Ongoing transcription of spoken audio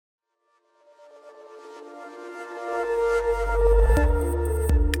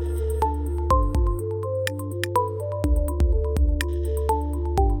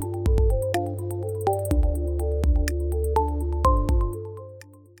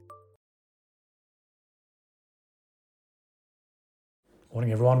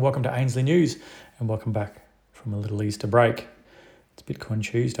Morning everyone, welcome to Ainsley News and welcome back from a little Easter break. It's Bitcoin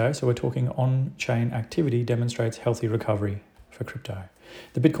Tuesday, so we're talking on-chain activity demonstrates healthy recovery for crypto.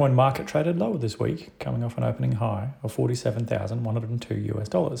 The Bitcoin market traded lower this week, coming off an opening high of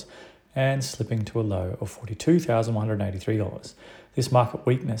 $47,102 and slipping to a low of $42,183. This market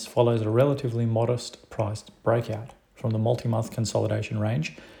weakness follows a relatively modest priced breakout from the multi-month consolidation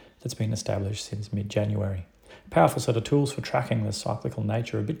range that's been established since mid-January. A powerful set of tools for tracking the cyclical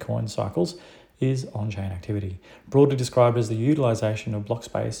nature of Bitcoin cycles is on-chain activity, broadly described as the utilization of block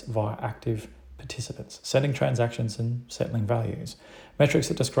space via active participants, sending transactions and settling values. Metrics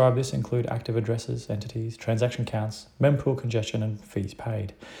that describe this include active addresses, entities, transaction counts, mempool congestion, and fees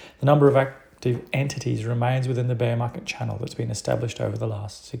paid. The number of active entities remains within the bear market channel that's been established over the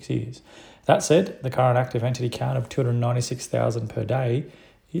last 6 years. That said, the current active entity count of 296,000 per day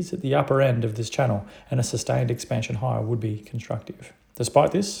is at the upper end of this channel, and a sustained expansion higher would be constructive.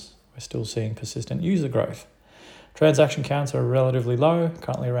 Despite this, we're still seeing persistent user growth. Transaction counts are relatively low,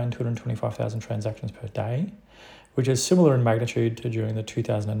 currently around 225,000 transactions per day, which is similar in magnitude to during the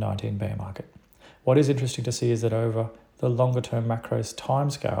 2019 bear market. What is interesting to see is that over the longer-term macros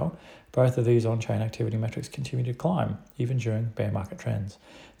timescale, both of these on-chain activity metrics continue to climb, even during bear market trends.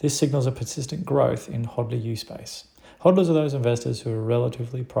 This signals a persistent growth in hodler use space. Hodlers are those investors who are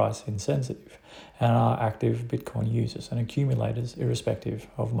relatively price insensitive and are active Bitcoin users and accumulators irrespective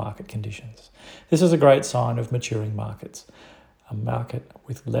of market conditions. This is a great sign of maturing markets, a market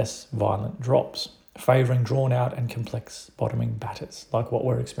with less violent drops, favouring drawn-out and complex bottoming batters like what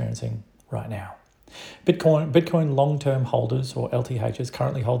we're experiencing right now. Bitcoin long-term holders, or LTHs,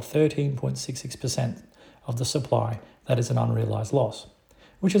 currently hold 13.66% of the supply. That is an unrealised loss,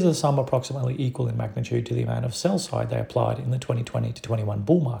 which is a sum approximately equal in magnitude to the amount of sell side they applied in the 2020 to 21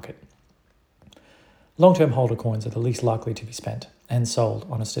 bull market. Long-term holder coins are the least likely to be spent and sold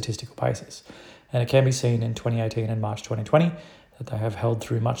on a statistical basis, and it can be seen in 2018 and March 2020 that they have held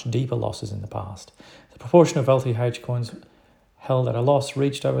through much deeper losses in the past. The proportion of LTH coins held at a loss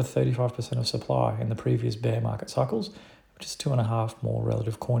reached over 35% of supply in the previous bear market cycles, which is 2.5 more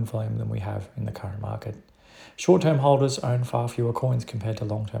relative coin volume than we have in the current market. Short-term holders own far fewer coins compared to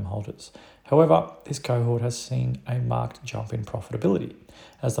long-term holders. However, this cohort has seen a marked jump in profitability.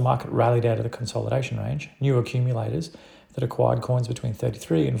 As the market rallied out of the consolidation range, new accumulators that acquired coins between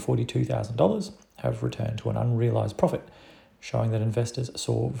 $33,000 and $42,000 have returned to an unrealised profit, showing that investors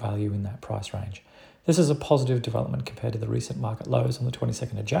saw value in that price range. This is a positive development compared to the recent market lows on the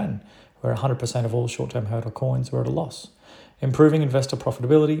 22nd of Jan, where 100% of all short-term holder coins were at a loss. Improving investor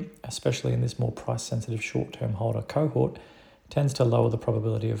profitability, especially in this more price-sensitive short-term holder cohort, tends to lower the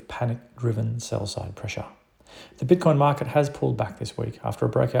probability of panic-driven sell-side pressure. The Bitcoin market has pulled back this week after a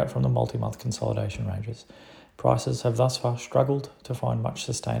breakout from the multi-month consolidation ranges. Prices have thus far struggled to find much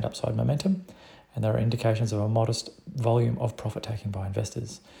sustained upside momentum, and there are indications of a modest volume of profit-taking by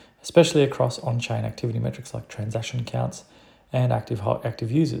investors, especially across on-chain activity metrics like transaction counts and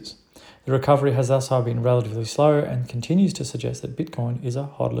active users. The recovery has thus far been relatively slow and continues to suggest that Bitcoin is a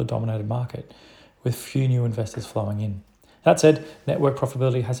hodler-dominated market, with few new investors flowing in. That said, network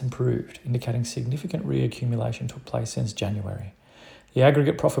profitability has improved, indicating significant reaccumulation took place since January. The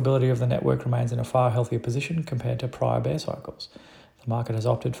aggregate profitability of the network remains in a far healthier position compared to prior bear cycles. The market has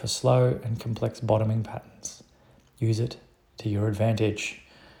opted for slow and complex bottoming patterns. Use it to your advantage.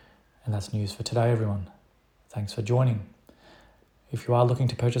 And that's news for today, everyone. Thanks for joining. If you are looking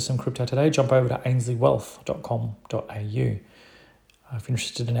to purchase some crypto today, jump over to ainsleywealth.com.au. If you're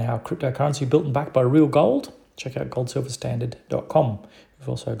interested in our cryptocurrency built and backed by real gold, check out goldsilverstandard.com. We've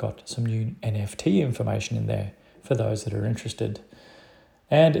also got some new NFT information in there for those that are interested.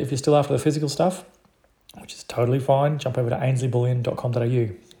 And if you're still after the physical stuff, which is totally fine, jump over to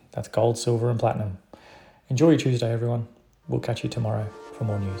ainsleyBullion.com.au. That's gold, silver, and platinum. Enjoy your Tuesday, everyone. We'll catch you tomorrow for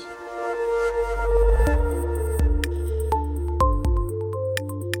more news.